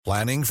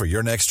Planning for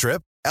your next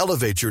trip?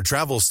 Elevate your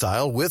travel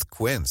style with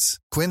Quince.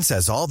 Quince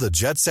has all the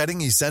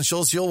jet-setting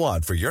essentials you'll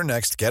want for your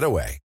next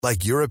getaway,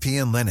 like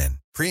European linen,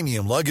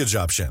 premium luggage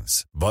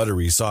options,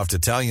 buttery soft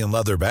Italian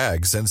leather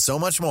bags, and so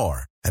much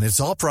more. And it's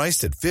all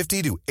priced at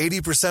 50 to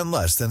 80%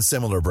 less than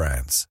similar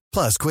brands.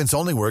 Plus, Quince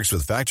only works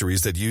with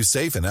factories that use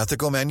safe and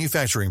ethical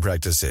manufacturing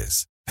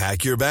practices.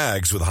 Pack your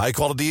bags with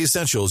high-quality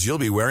essentials you'll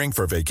be wearing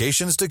for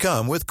vacations to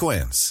come with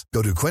Quince.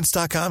 Go to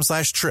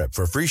quince.com/trip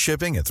for free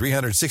shipping and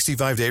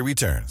 365-day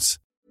returns.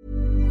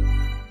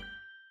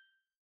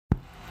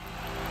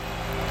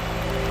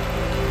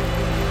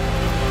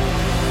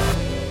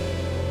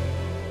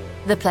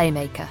 The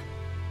Playmaker.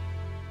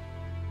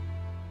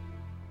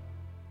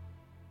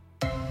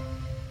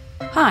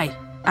 Hi,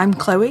 I'm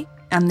Chloe,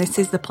 and this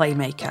is The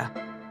Playmaker.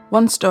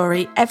 One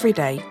story every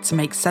day to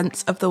make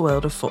sense of the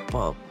world of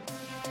football.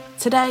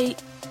 Today,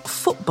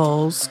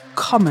 football's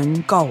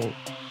common goal.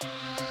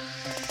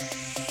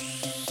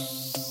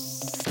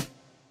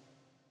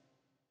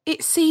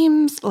 It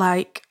seems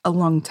like a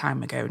long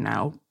time ago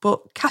now,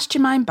 but cast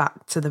your mind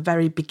back to the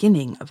very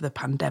beginning of the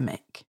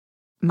pandemic.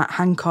 Matt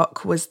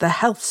Hancock was the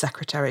Health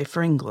Secretary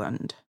for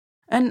England.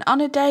 And on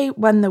a day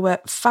when there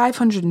were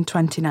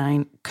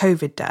 529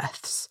 COVID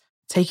deaths,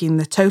 taking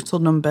the total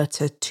number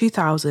to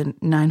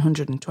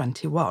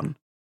 2,921,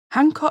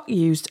 Hancock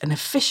used an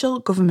official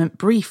government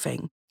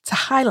briefing to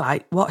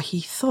highlight what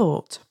he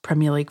thought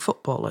Premier League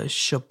footballers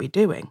should be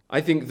doing. I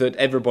think that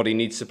everybody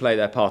needs to play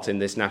their part in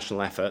this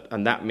national effort,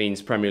 and that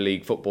means Premier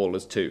League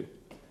footballers too.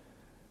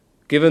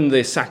 Given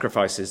the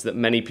sacrifices that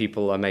many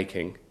people are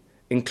making,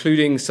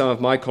 including some of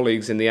my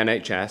colleagues in the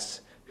NHS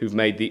who've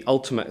made the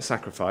ultimate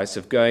sacrifice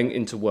of going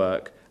into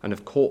work and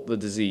have caught the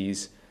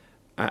disease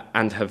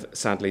and have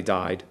sadly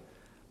died,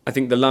 I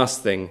think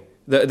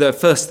the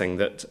first thing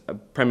that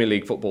Premier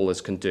League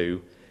footballers can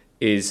do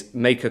is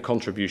make a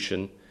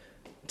contribution,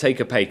 take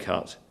a pay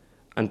cut,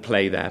 and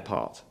play their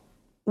part.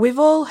 We've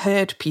all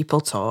heard people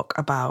talk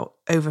about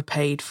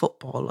overpaid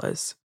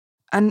footballers,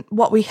 and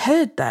what we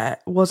heard there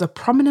was a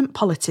prominent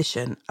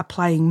politician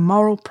applying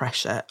moral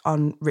pressure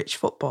on rich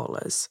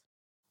footballers.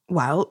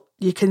 Well,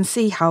 you can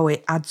see how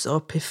it adds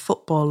up if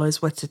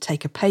footballers were to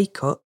take a pay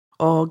cut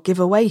or give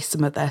away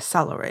some of their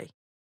salary.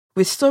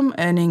 With some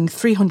earning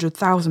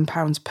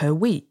 £300,000 per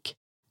week,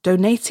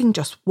 donating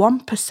just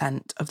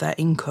 1% of their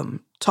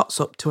income tots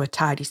up to a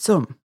tidy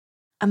sum.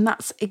 And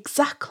that's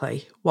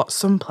exactly what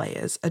some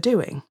players are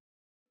doing.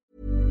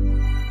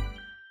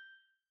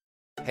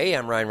 Hey,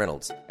 I'm Ryan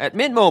Reynolds. At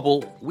Mint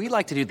Mobile, we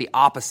like to do the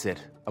opposite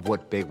of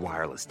what Big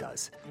Wireless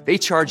does. They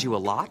charge you a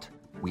lot,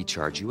 we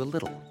charge you a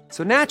little.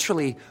 So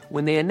naturally,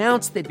 when they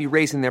announced they'd be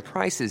raising their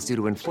prices due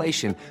to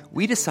inflation,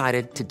 we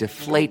decided to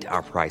deflate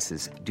our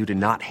prices due to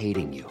not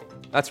hating you.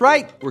 That's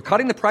right. We're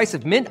cutting the price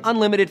of Mint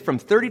Unlimited from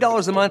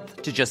 $30 a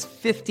month to just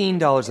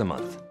 $15 a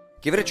month.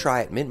 Give it a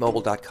try at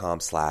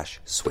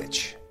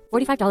mintmobile.com/switch.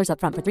 $45 up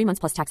front for 3 months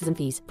plus taxes and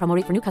fees. Promo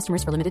rate for new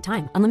customers for limited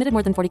time. Unlimited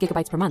more than 40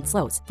 gigabytes per month.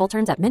 Slows full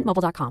terms at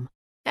mintmobile.com.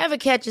 Ever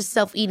catch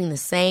yourself eating the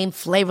same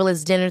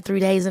flavorless dinner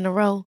 3 days in a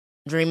row?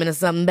 Dreaming of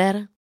something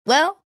better?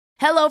 Well,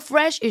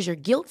 HelloFresh is your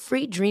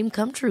guilt-free dream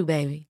come true,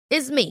 baby.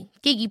 It's me,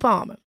 Keke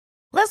Palmer.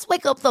 Let's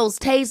wake up those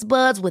taste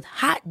buds with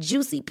hot,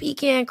 juicy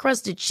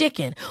pecan-crusted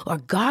chicken or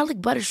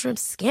garlic butter shrimp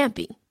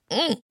scampi.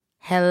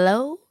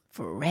 Hello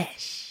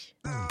Fresh.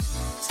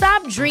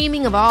 Stop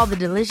dreaming of all the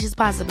delicious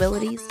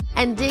possibilities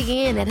and dig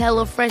in at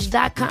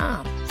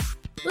HelloFresh.com.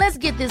 Let's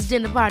get this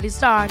dinner party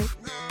started.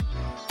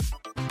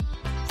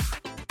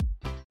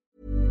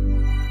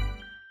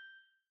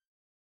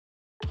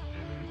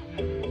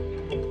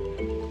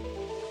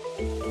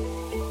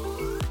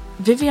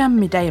 Vivianne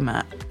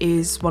Miedema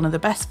is one of the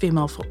best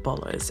female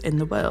footballers in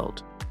the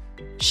world.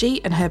 She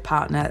and her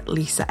partner,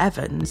 Lisa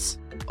Evans,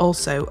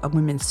 also a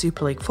Women's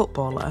Super League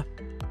footballer,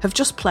 have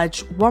just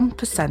pledged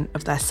 1%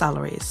 of their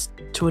salaries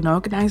to an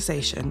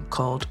organisation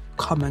called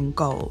Common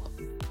Goal.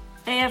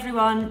 Hey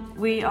everyone,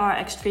 we are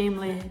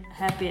extremely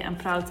happy and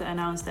proud to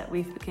announce that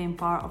we've become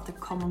part of the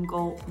Common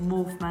Goal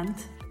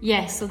movement.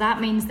 Yes, so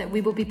that means that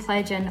we will be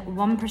pledging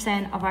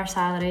 1% of our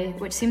salary,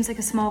 which seems like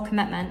a small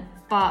commitment,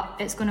 but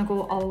it's going to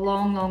go a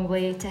long, long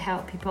way to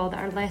help people that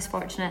are less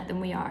fortunate than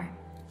we are.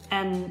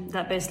 And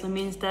that basically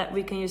means that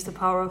we can use the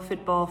power of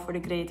football for the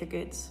greater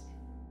goods.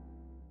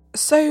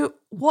 So,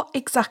 what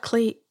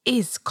exactly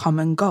is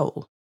Common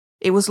Goal?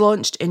 It was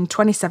launched in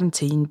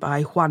 2017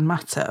 by Juan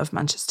Mata of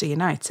Manchester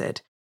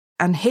United,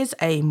 and his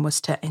aim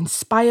was to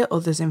inspire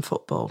others in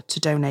football to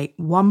donate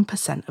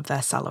 1% of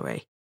their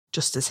salary,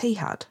 just as he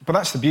had. But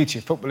that's the beauty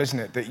of football, isn't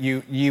it? That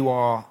you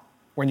are,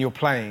 when you're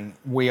playing,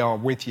 we are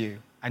with you,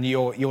 and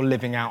you're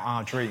living out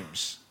our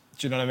dreams.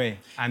 Do you know what I mean?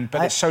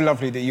 But it's so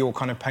lovely that you're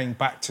kind of paying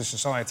back to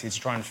society to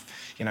try and,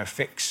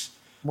 fix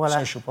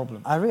social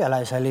problems. I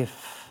realised I live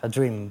a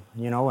dream.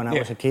 When I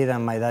was a kid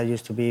and my dad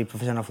used to be a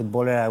professional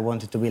footballer, I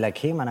wanted to be like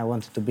him and I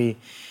wanted to be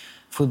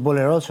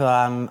footballer also.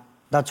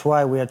 That's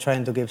why we are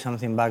trying to give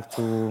something back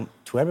to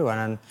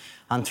everyone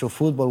and through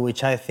football,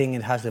 which I think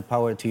it has the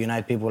power to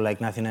unite people like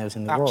nothing else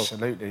in the world.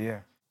 Absolutely, yeah.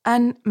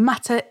 And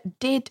Mata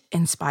did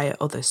inspire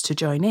others to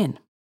join in.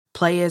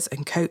 Players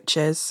and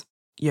coaches,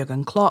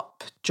 Jurgen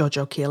Klopp,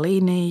 Giorgio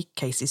Chiellini,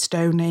 Casey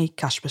Stoney,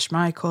 Kasper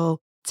Schmeichel,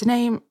 to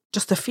name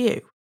just a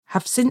few,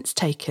 have since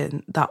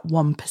taken that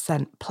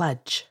 1%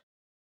 pledge.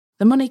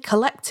 The money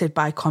collected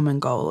by Common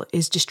Goal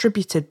is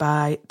distributed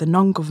by the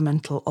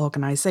non-governmental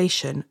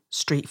organisation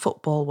Street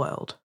Football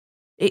World.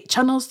 It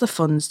channels the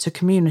funds to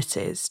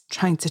communities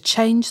trying to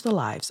change the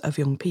lives of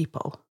young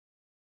people.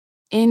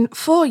 In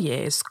 4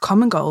 years,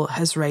 Common Goal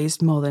has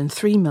raised more than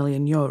 €3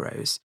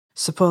 million,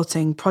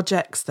 supporting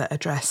projects that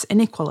address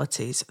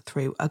inequalities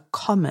through a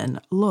common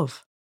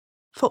love: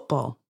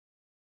 football.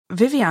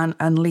 Viviane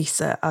and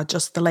Lisa are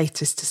just the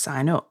latest to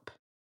sign up,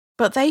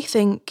 but they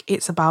think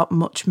it's about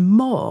much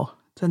more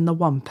than the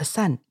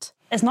 1%.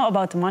 It's not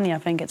about the money, I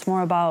think. It's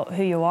more about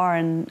who you are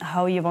and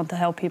how you want to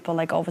help people.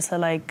 Like, obviously,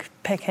 like,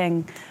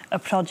 picking a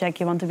project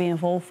you want to be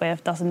involved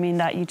with doesn't mean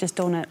that you just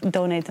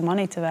donate the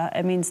money to it.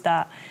 It means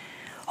that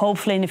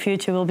hopefully in the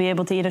future we'll be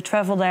able to either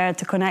travel there,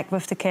 to connect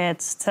with the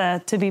kids,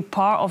 to be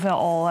part of it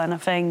all. And I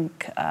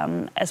think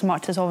as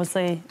much as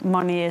obviously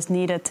money is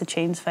needed to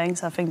change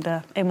things, I think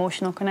the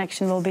emotional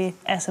connection will be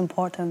as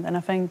important. And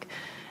I think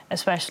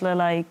especially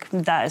like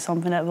that is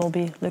something that we'll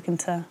be looking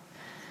to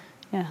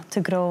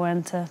grow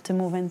and to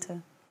move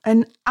into.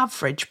 An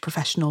average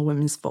professional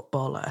women's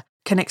footballer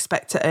can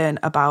expect to earn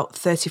about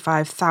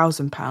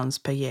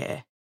 £35,000 per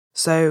year,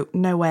 so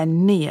nowhere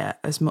near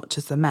as much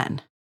as the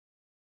men.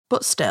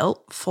 But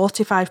still,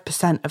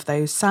 45% of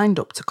those signed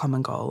up to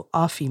Common Goal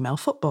are female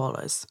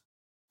footballers.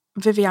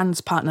 Viviane's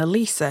partner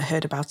Lisa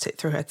heard about it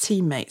through her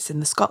teammates in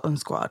the Scotland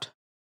squad.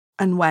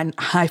 And when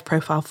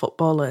high-profile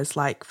footballers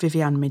like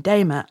Viviane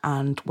Miedema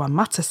and Juan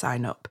Mata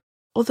sign up,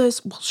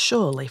 others will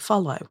surely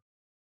follow.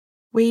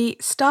 We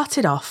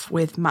started off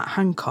with Matt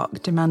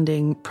Hancock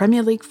demanding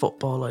Premier League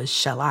footballers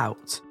shell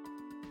out.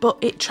 But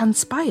it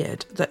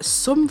transpired that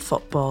some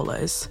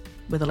footballers,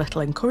 with a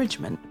little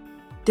encouragement,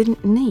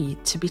 didn't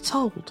need to be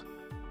told.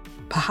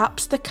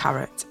 Perhaps the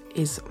carrot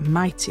is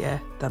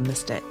mightier than the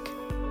stick.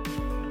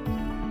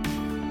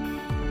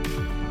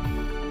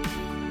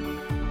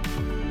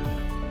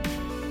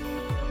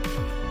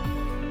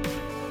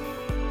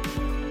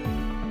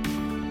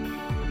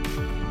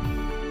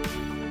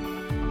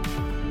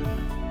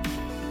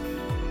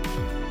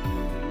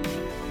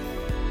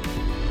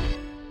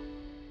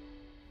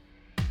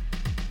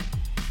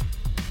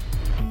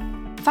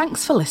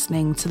 Thanks for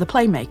listening to The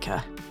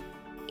Playmaker.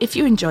 If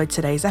you enjoyed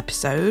today's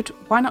episode,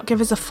 why not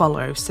give us a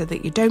follow so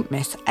that you don't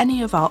miss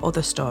any of our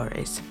other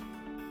stories?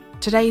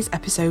 Today's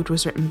episode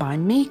was written by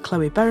me,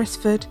 Chloe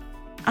Beresford,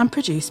 and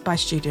produced by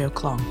Studio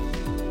Clong.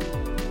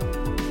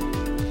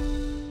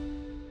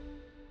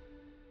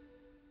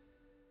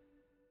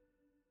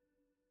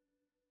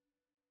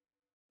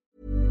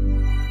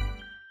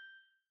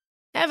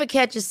 Ever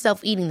catch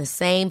yourself eating the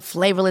same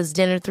flavorless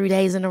dinner 3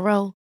 days in a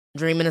row?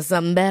 Dreaming of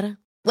something better?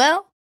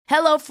 Well,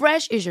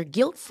 HelloFresh is your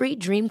guilt-free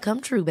dream come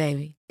true,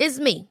 baby. It's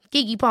me,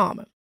 Keke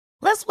Palmer.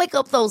 Let's wake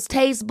up those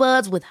taste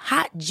buds with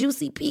hot,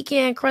 juicy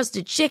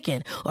pecan-crusted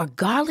chicken or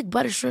garlic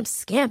butter shrimp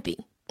scampi.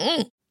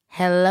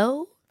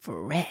 Hello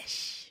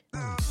Fresh.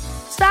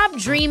 Stop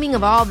dreaming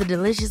of all the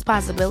delicious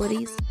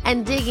possibilities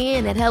and dig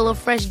in at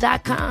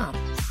HelloFresh.com.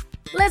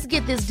 Let's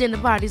get this dinner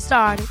party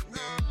started.